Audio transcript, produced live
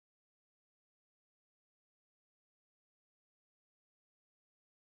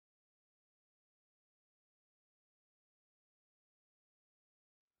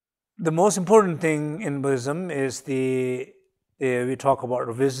The most important thing in Buddhism is we talk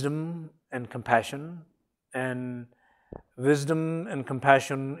about wisdom and compassion, and wisdom and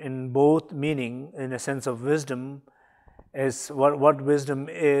compassion in both meaning. In a sense of wisdom, is what wisdom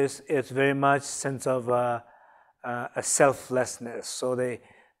is. It's very much sense of a selflessness. So the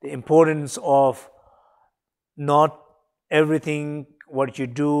importance of not everything what you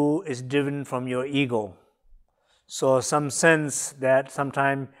do is driven from your ego. So some sense that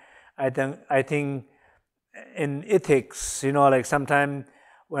sometimes I think in ethics, like sometimes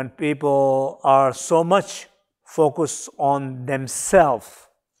when people are so much focused on themselves,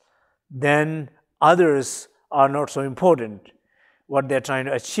 then others are not so important. What they're trying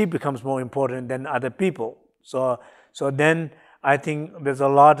to achieve becomes more important than other people. So then I think there's a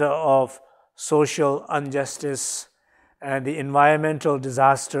lot of social injustice and the environmental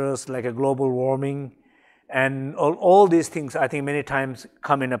disasters like a global warming, and all these things I think many times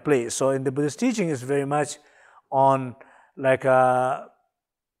come into play. So in the Buddhist teaching is very much on like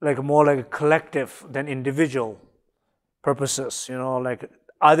more like a collective than individual purposes, like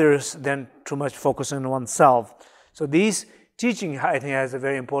others than too much focus on oneself. So these teaching I think has a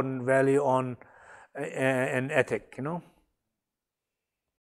very important value on an ethic,